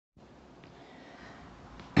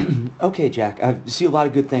Okay, Jack, I see a lot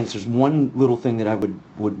of good things. There's one little thing that I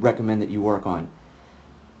would recommend that you work on.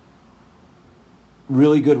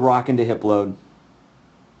 Really good rock into hip load.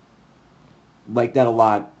 Like that a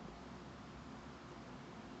lot.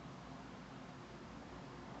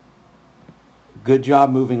 Good job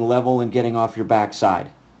moving level and getting off your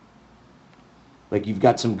backside. Like you've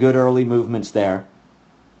got some good early movements there.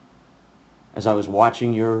 As I was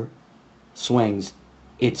watching your swings,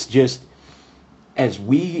 it's just as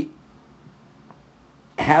we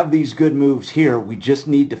have these good moves here, we just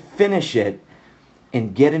need to finish it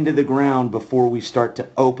and get into the ground before we start to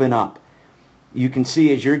open up. You can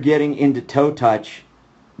see as you're getting into toe touch,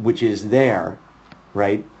 which is there,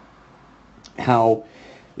 right, how,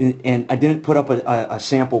 and I didn't put up a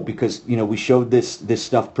sample because, you know, we showed this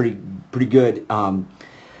stuff pretty good.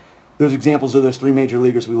 Those examples of those three major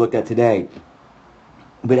leaguers we looked at today.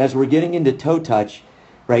 But as we're getting into toe touch,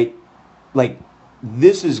 right, like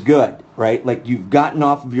this is good, right? Like you've gotten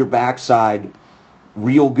off of your backside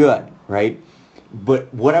real good, right?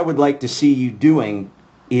 But what I would like to see you doing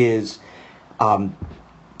is,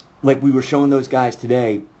 like we were showing those guys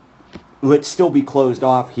today, let's still be closed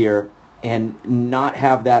off here and not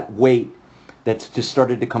have that weight that's just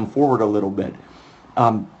started to come forward a little bit.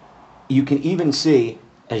 You can even see,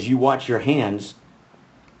 as you watch your hands,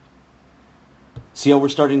 see how we're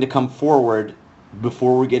starting to come forward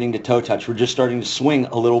before we're getting to toe touch. We're just starting to swing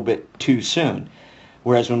a little bit too soon.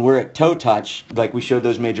 Whereas when we're at toe touch, like we showed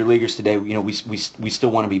those major leaguers today, you know, we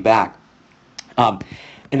still want to be back.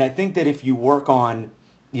 And I think that if you work on,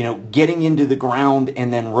 you know, getting into the ground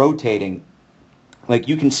and then rotating, like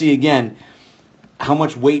you can see again how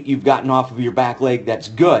much weight you've gotten off of your back leg. That's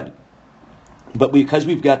good. But because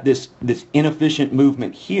we've got this inefficient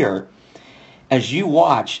movement here, as you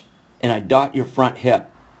watch, and I dot your front hip,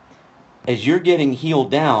 as you're getting heel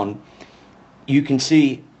down, you can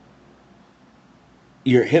see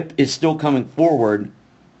your hip is still coming forward,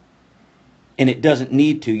 and it doesn't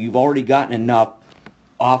need to. You've already gotten enough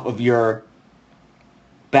off of your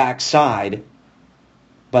backside.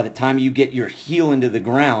 By the time you get your heel into the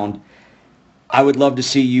ground, I would love to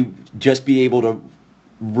see you just be able to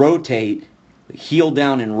rotate, heel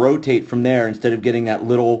down and rotate from there instead of getting that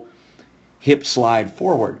little hip slide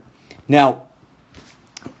forward. Now,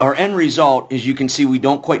 our end result is you can see we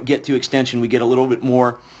don't quite get to extension. We get a little bit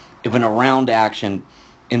more of an around action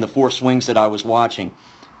in the four swings that I was watching.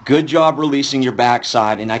 Good job releasing your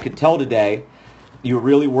backside, and I could tell today you're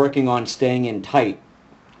really working on staying in tight.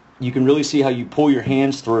 You can really see how you pull your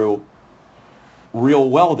hands through real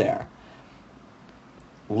well there.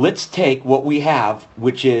 Let's take what we have,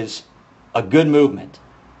 which is a good movement.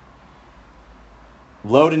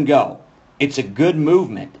 Load and go. It's a good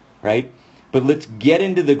movement, right? But let's get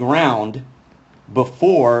into the ground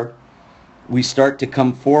before we start to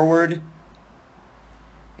come forward.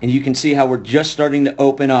 And you can see how we're just starting to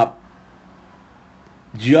open up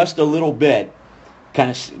just a little bit,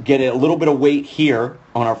 kind of get a little bit of weight here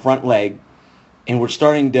on our front leg. And we're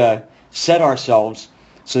starting to set ourselves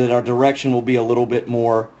so that our direction will be a little bit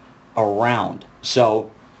more around.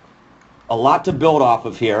 So a lot to build off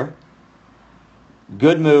of here.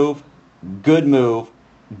 Good move, good move.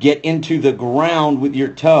 Get into the ground with your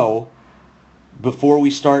toe before we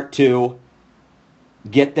start to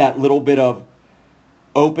get that little bit of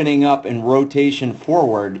opening up and rotation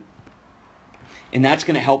forward. And that's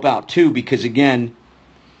going to help out too, because again,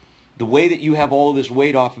 the way that you have all this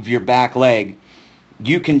weight off of your back leg,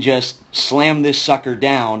 you can just slam this sucker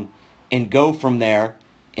down and go from there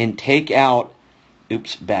and take out,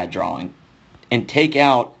 oops, bad drawing, and take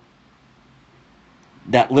out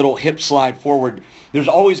that little hip slide forward. There's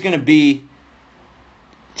always going to be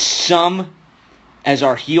some as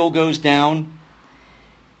our heel goes down,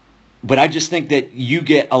 but I just think that you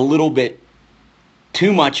get a little bit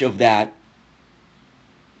too much of that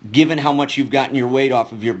given how much you've gotten your weight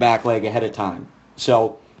off of your back leg ahead of time.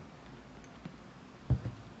 So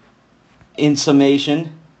in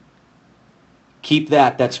summation, keep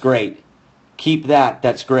that, that's great. Keep that,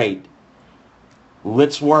 that's great.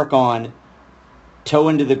 Let's work on toe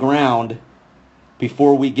into the ground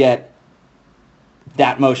before we get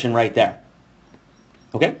that motion right there.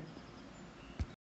 Okay?